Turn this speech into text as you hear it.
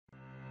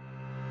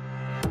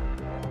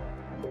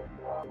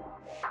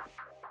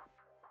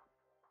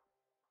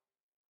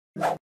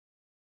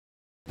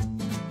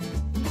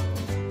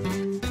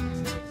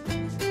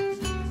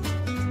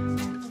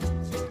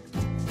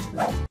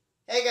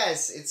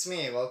guys, it's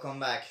me,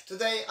 welcome back.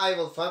 Today I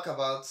will talk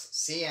about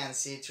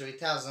CNC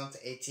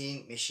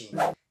 3018 machine.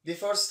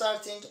 Before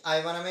starting,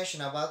 I wanna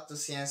mention about the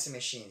CNC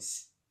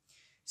machines.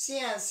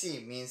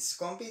 CNC means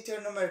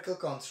computer numerical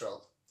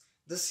control.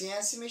 The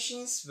CNC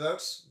machines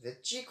works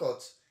with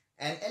G-code.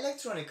 An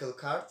electronical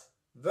card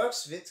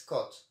works with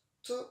code.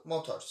 Two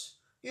motors.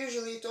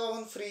 Usually to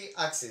own three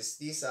axes.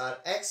 These are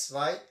X,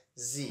 Y,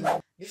 Z.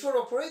 Before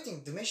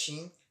operating the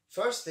machine,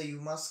 firstly you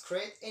must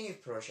create a new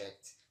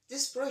project.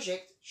 This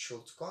project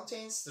should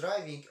contain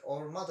driving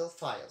or model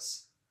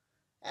files.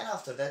 And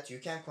after that you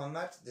can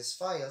convert these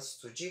files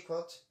to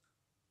G-code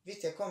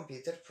with a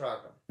computer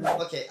program.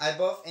 Okay, I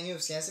bought a new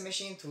CNC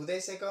machine 2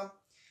 days ago.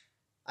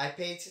 I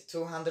paid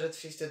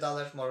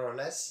 $250 more or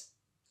less.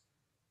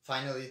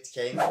 Finally it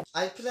came.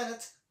 I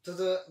planned to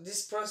do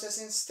this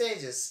process in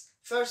stages.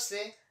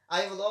 Firstly,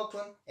 I will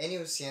open a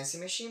new CNC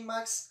machine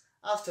box.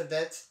 After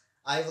that,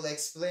 I will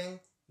explain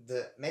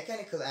the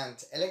mechanical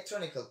and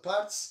electronical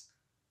parts.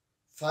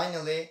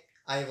 Finally,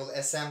 I will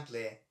assemble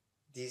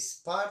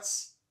these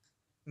parts.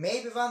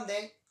 Maybe one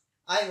day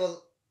I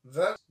will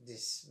work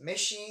this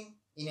machine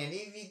in a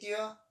new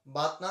video,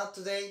 but not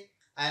today.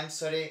 I am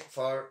sorry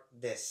for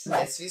this.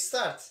 Let's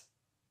start.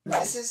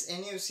 This is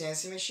a new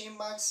CNC machine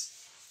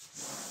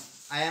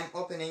box. I am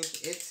opening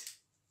it.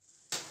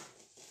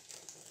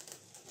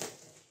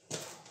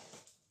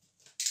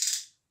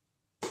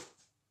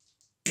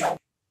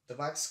 The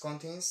box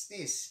contains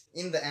this.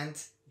 In the end,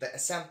 the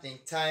assembling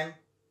time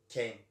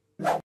came.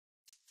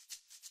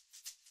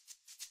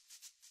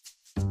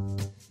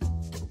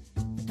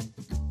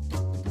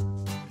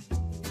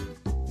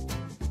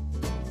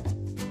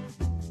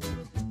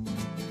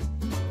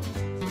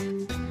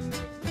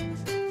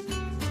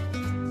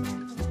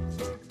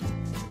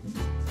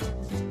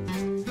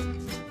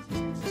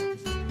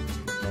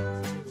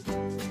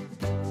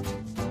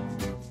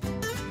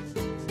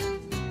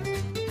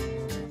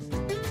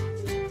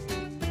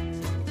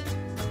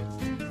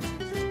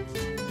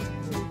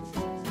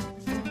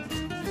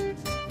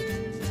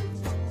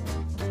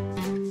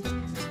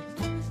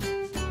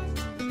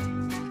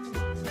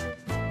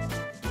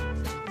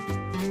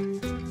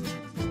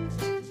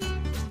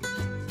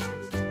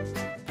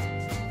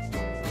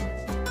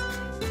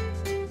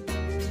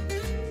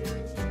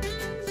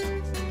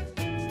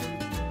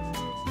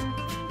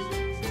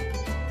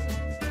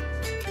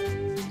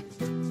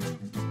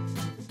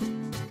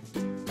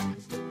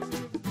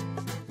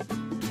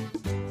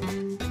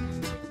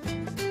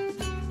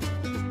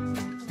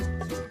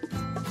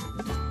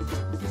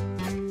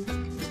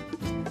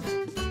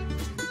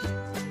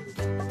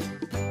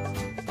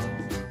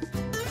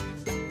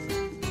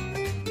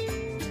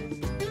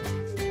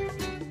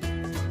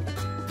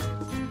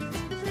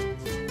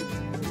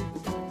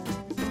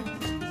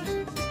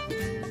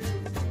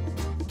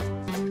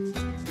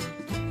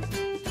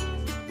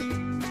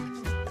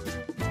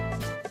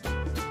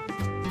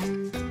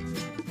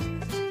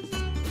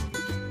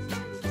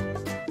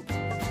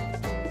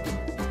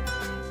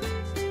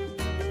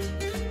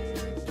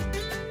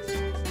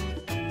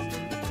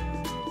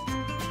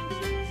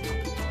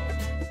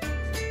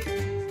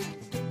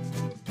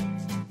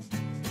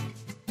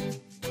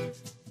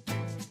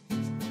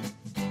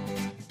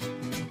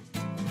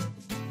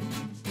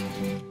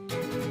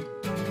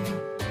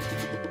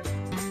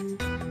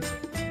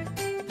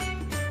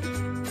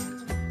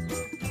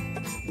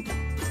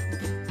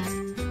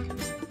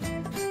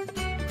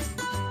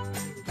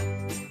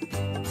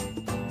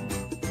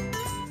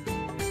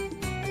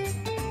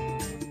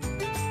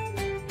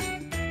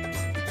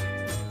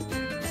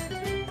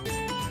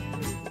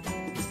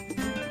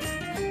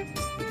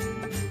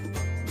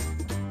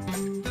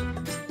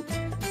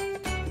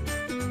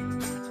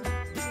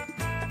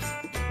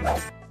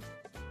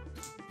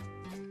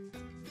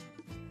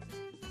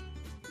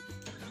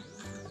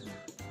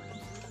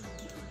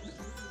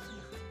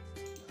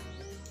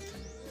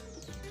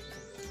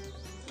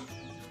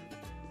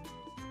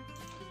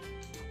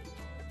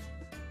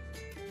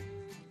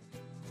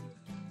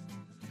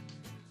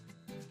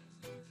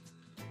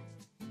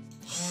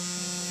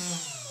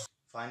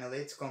 Finally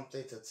it's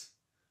completed.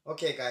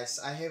 Okay guys,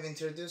 I have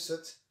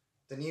introduced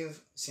the new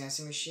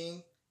CNC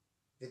machine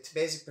with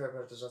basic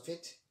properties of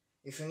it.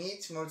 If you need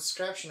more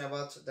description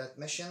about that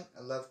machine,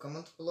 leave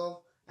comment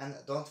below and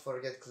don't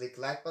forget click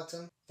like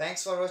button.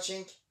 Thanks for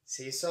watching.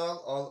 See you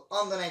all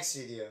on the next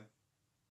video.